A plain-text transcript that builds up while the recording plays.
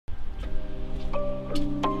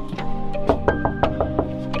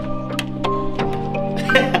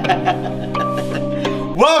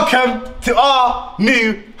Welcome to our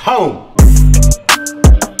new home.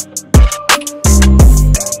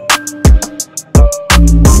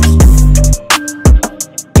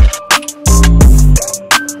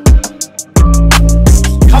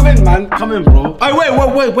 Come in, man. Come in, bro.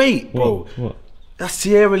 Oh, wait, bro. What? That's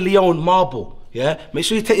Sierra Leone marble. Yeah. Make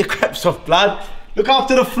sure you take your crepes off, blood. Look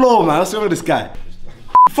after the floor, man. Let's go with this guy.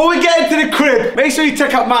 Before we get into the crib, make sure you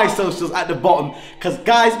check out my socials at the bottom, because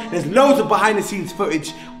guys, there's loads of behind the scenes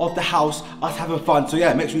footage of the house, us having fun. So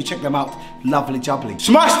yeah, make sure you check them out. Lovely jubbly.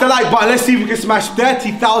 Smash the like button. Let's see if we can smash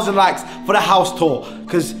 30,000 likes for the house tour,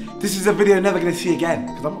 because this is a video you're never gonna see again,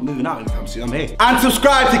 because I'm not moving out anytime soon. I'm here. And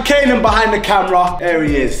subscribe to Kanan behind the camera. There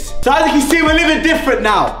he is. So as you can see, we're living different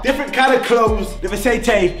now. Different kind of clothes. The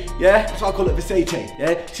Versace, yeah? That's what I call it, Versace.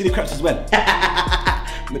 Yeah? See the crepes as well.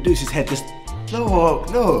 Medusa's head just.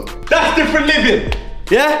 No. That's different living.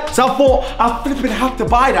 Yeah? So I thought I flipping have to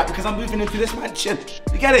buy that because I'm moving into this mansion.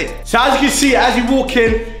 You get it? So as you can see, as you walk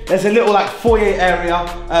in, there's a little like foyer area.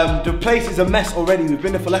 The place is a mess already. We've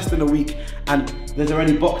been there for less than a week and there's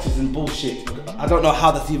already boxes and bullshit. I don't know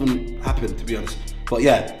how that's even happened, to be honest. But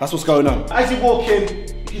yeah, that's what's going on. As you walk in,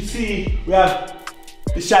 you can see we have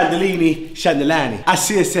the Chandellani. As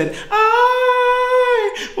Sia said, I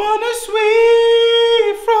wanna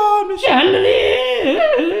swing from the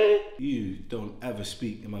chandelier. You don't ever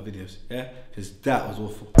speak in my videos, yeah? Because that was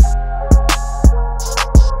awful.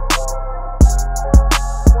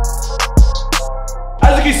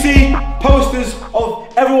 As you can see, posters of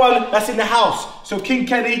everyone that's in the house. So King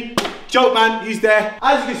Kenny, Joke Man, he's there.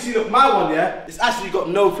 As you can see, look, my one, yeah, it's actually got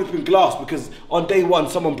no flipping glass because on day one,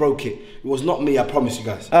 someone broke it. It was not me, I promise you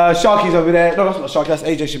guys. Sharky's over there. No, that's not Sharky, that's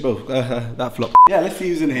AJ Chabot. That flop. Yeah, let's see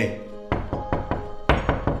who's in here.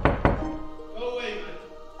 Go away, man.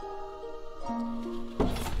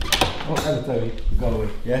 I'll tell you, go away,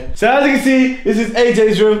 yeah? So as you can see, this is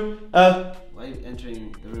AJ's room. Why are you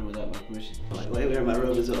entering the room without my permission? Like, why are you in my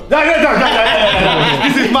room as well? No.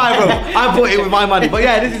 This is my room. I bought it with my money. But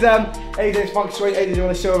yeah, this is AJ's funk suite. AJ, do you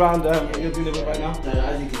want to show around what you're doing right now?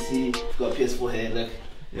 As you can see, I've got a PS4 here, look.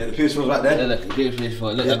 Yeah, the PS4's right there. Yeah, look,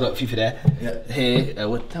 PS4. Look, yeah. I've got FIFA there. Yeah. Here,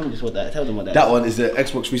 tell them what that is. That one is the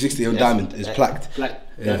Xbox 360 on diamond. It's plaqued. Plaqued.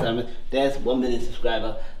 Yeah. There's 1 million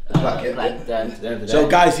subscriber. So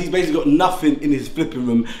guys, he's basically got nothing in his flipping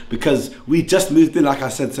room because we just moved in, like I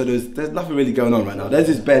said, so there's nothing really going on right now. There's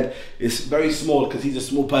his bed. It's very small because he's a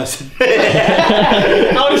small person.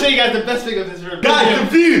 I want to show you guys the best thing of this room. Guys, the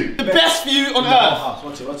view! The best view on earth!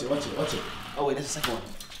 Watch it. Oh wait, there's a second one.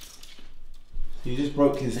 You just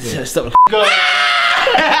broke his thing. Stop.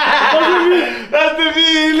 That's the view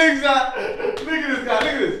he looks at. Look at this guy, look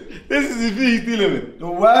at this. This is the view he's dealing with. The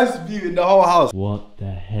worst view in the whole house. What the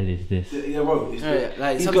hell is this? Yeah, bro.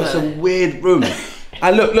 Like, he's got some weird room.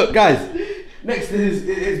 And look, guys. Next to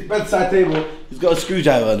his bedside table, he's got a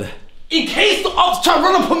screwdriver on there. In case the ops try to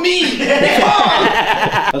run up on me!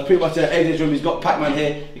 That's pretty much AJ's room. He's got Pac-Man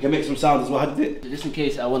here. You can make some sound as well. How did it? Just in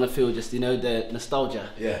case I want to feel just, you know, the nostalgia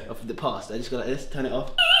of the past. I just go like this, turn it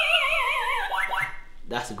off.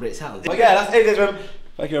 That's a great sound. But yeah, that's AJ's room.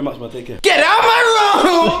 Thank you very much, man. Take care. Get out my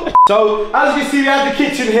room! So, as you can see, we have the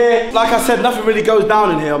kitchen here. Like I said, nothing really goes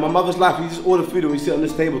down in here. On my mother's life, we just order food and we sit on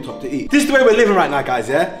this tabletop to eat. This is the way we're living right now, guys,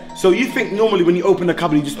 yeah? So you think normally when you open a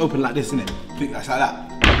cupboard, you just open like this, innit? Think that's like that.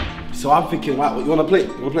 So I'm thinking, right, what, you want to play?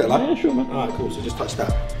 You want to play it like? Yeah, sure, man. Alright, cool. So just touch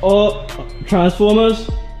that. Oh, Transformers.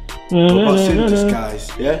 What's in this,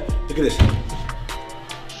 guys? Yeah? Look at this.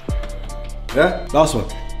 Yeah? Last one.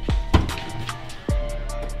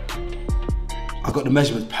 I got the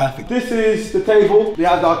measurements perfect. This is the table. We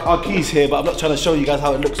have our keys here, but I'm not trying to show you guys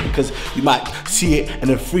how it looks because you might see it and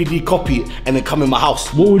then 3D copy it and then come in my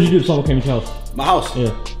house. What would you do if someone came to your house? My house?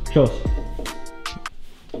 Yeah, show us.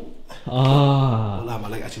 Ah. My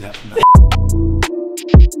leg actually happened.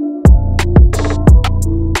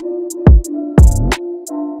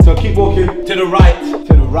 So keep walking to the right.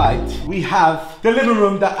 To the right, we have the living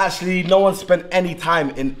room that actually no one spent any time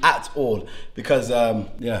in at all because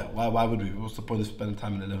yeah, why would we? What's the point of spending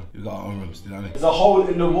time in the living room? We've got our own rooms, you know what I mean? There's a hole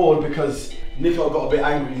in the wall because Nico got a bit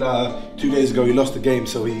angry 2 days ago. He lost the game,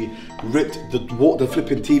 so he ripped the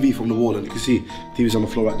flipping TV from the wall, and you can see TV's on the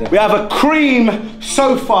floor right there. We have a cream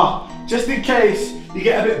sofa just in case you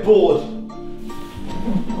get a bit bored. I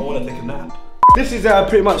want to take a nap. This is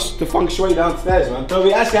pretty much the feng shui downstairs, man. So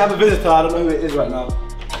we actually have a visitor. I don't know who it is right now.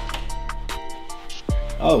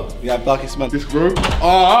 Oh, we have darkest man. This room.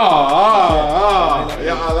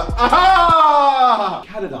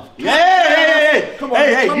 Canada. Hey! Come on,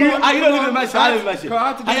 hey, come you, on, you don't live in come Manchester. on. I live in Manchester.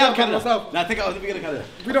 I have Canada. myself. Now take it out the beginning of Canada.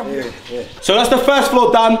 We don't. Yeah. So that's the first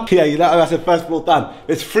floor done. Yeah, that's the first floor done.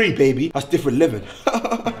 It's free, baby. That's different living.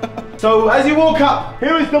 So as you walk up,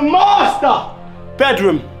 here is the master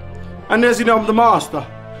bedroom. And as you know, I'm the master.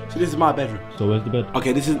 So this is my bedroom. So where's the bed?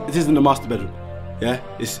 Okay, this isn't the master bedroom. Yeah,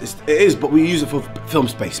 it is, but we use it for film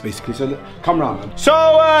space basically. So come round, man. So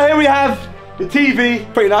here we have the TV,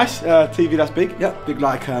 pretty nice. TV that's big. Yeah, big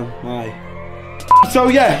like my. So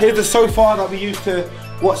yeah, here's the sofa that we use to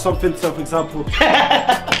watch something. So for example, look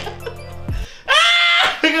at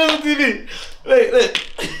the TV. Look.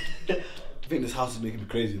 I think this house is making me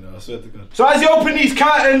crazy now. I swear to God. So as you open these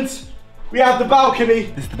curtains, we have the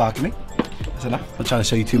balcony. This is the balcony. That's enough. I'm not trying to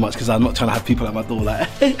show you too much because I'm not trying to have people at my door like,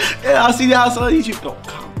 yeah, I'll see the house on YouTube. No,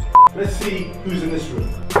 come. Let's see who's in this room.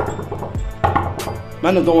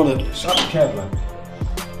 Man, I don't want to. Shut the camera.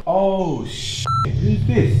 Oh, shit. Who's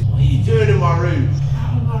this? What are you doing in my room?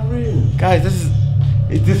 How in my room? Guys,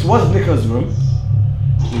 this was Nico's room.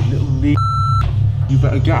 You little league. You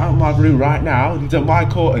better get out of my room right now. These are my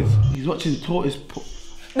quarters. He's watching Tortoise.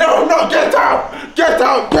 No, get out! Get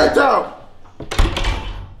out! Get out!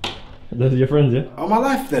 Those are your friends, yeah? Oh, my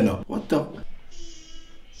life then, no. What the?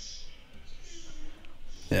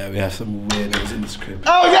 Yeah, we have some weirdos in this crib.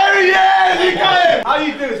 Oh, there he is! You got him! How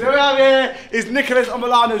you doing? So we have here is Nicholas on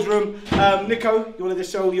Milano's room. Nico, you want to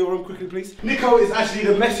just show your room quickly, please? Nico is actually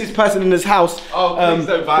the messiest person in this house. Oh, please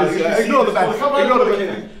don't violate. Ignore the bag.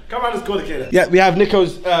 Come on, let's go to Yeah, we have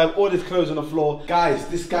Nico's all his clothes on the floor. Guys,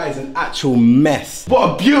 this guy is an actual mess. What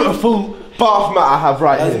a beautiful bath mat I have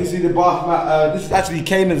right here. As you can see, the bath mat. This is actually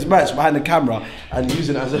Kanan's merch behind the camera and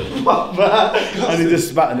using it as a bath mat. And he just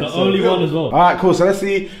spat in it. The only one as well. All right, cool. So let's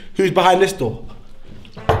see who's behind this door.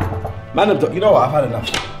 Man, you know what? I've had enough.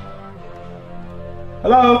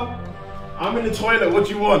 Hello? I'm in the toilet. What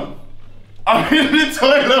do you want? I'm in the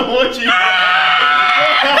toilet. What do you want?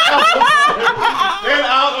 Get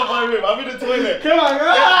out of my room. I'm in the toilet. Come on,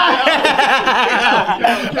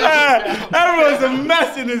 everyone's a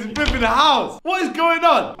mess in this flipping house. What is going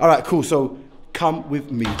on? All right, cool. So come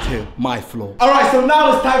with me to my floor. All right, so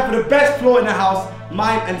now it's time for the best floor in the house,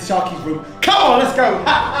 mine and Sharky's room. Come on, let's go.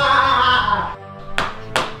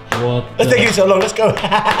 What? Let's take it so long. Let's go.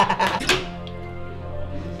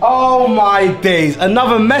 Oh my days!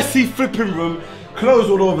 Another messy flipping room, clothes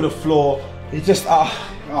all over the floor. It's just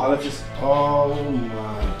let's just. Oh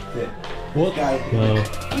my day. What? Guy. No.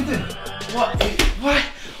 What?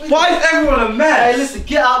 Why is everyone a mess? Hey, listen,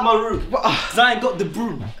 get out of my room. Cause I ain't got the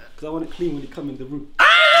broom. Cause I want it clean when you come in the room.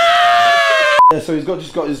 Yeah, so he's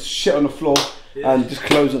just got his shit on the floor and just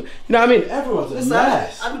clothes on. You know what I mean? Everyone's a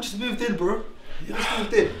mess. I just moved in, bro. I just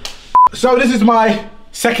moved in. So this is my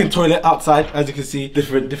second toilet outside, as you can see.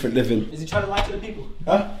 Different living. Is he trying to lie to the people?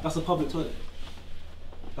 Huh? That's a public toilet.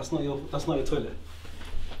 That's not your toilet.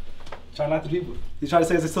 Trying to lie to people. He's trying to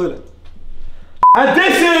say it's a toilet. And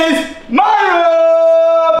this is my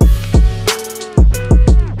room!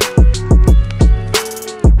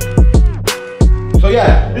 So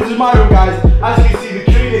yeah, this is my room, guys. As you can see, the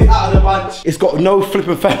cleanest out of the bunch. It's got no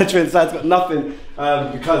flipping furniture inside, it's got nothing.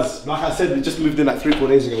 Because, like I said, we just moved in like 3-4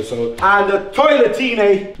 days ago, so. And the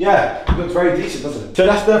toiletine, yeah, it looks very decent, doesn't it? So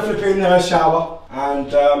that's the flipping shower.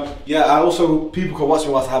 And yeah, I also, people can watch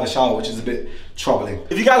me whilst I have a shower, which is a bit troubling.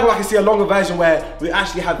 If you guys would like to see a longer version where we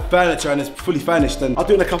actually have furniture and it's fully furnished, then I'll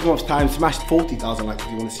do it in a couple months' time. Smash 40,000 likes if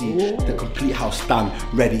you want to see the complete house done,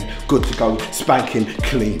 ready, good to go, spanking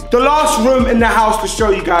clean. The last room in the house to show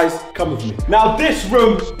you guys, come with me. Now this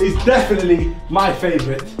room is definitely my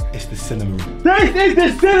favorite. It's the cinema room. This is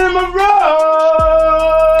the cinema room!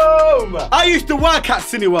 I used to work at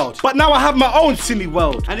Cineworld, but now I have my own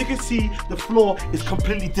Cineworld. And you can see the floor is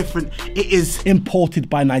completely different. It is imported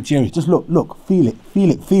by Nigeria. Just look, feel it.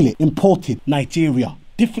 Imported Nigeria.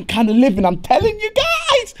 Different kind of living, I'm telling you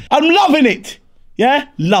guys. I'm loving it. Yeah,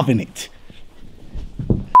 loving it.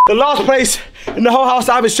 The last place in the whole house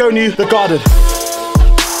I haven't shown you, the garden.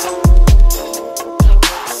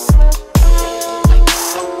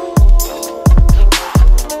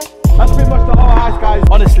 That's pretty much the whole house, guys.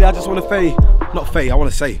 Honestly, I just want to say,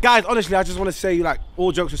 guys, honestly, I just want to say, like,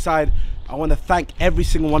 all jokes aside, I want to thank every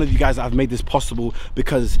single one of you guys that have made this possible,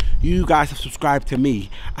 because you guys have subscribed to me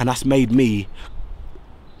and that's made me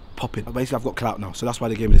popping. Basically, I've got clout now, so that's why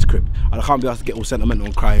they gave me this crib. And I can't be asked to get all sentimental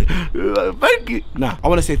and crying. Thank you. Nah, I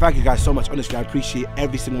want to say thank you guys so much. Honestly, I appreciate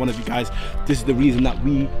every single one of you guys. This is the reason that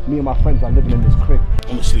me and my friends are living in this crib.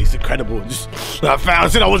 Honestly, it's incredible. Just I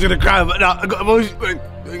said I was gonna cry, but now I got emotional.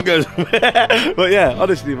 But yeah,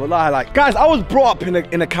 honestly, like guys, I was brought up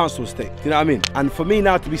in a council estate. Do you know what I mean? And for me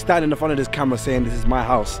now to be standing in front of this camera saying this is my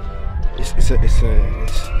house, it's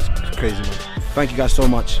crazy, man. Thank you guys so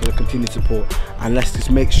much for the continued support, and let's just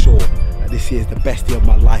make sure that this year is the best year of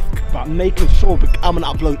my life. But making sure I'm gonna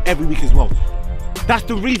upload every week as well. That's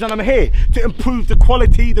the reason I'm here, to improve the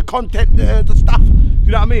quality, the content, the stuff.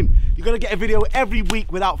 You know what I mean? You're gonna get a video every week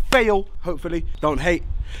without fail, hopefully. Don't hate.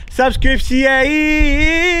 Subscription, yeah.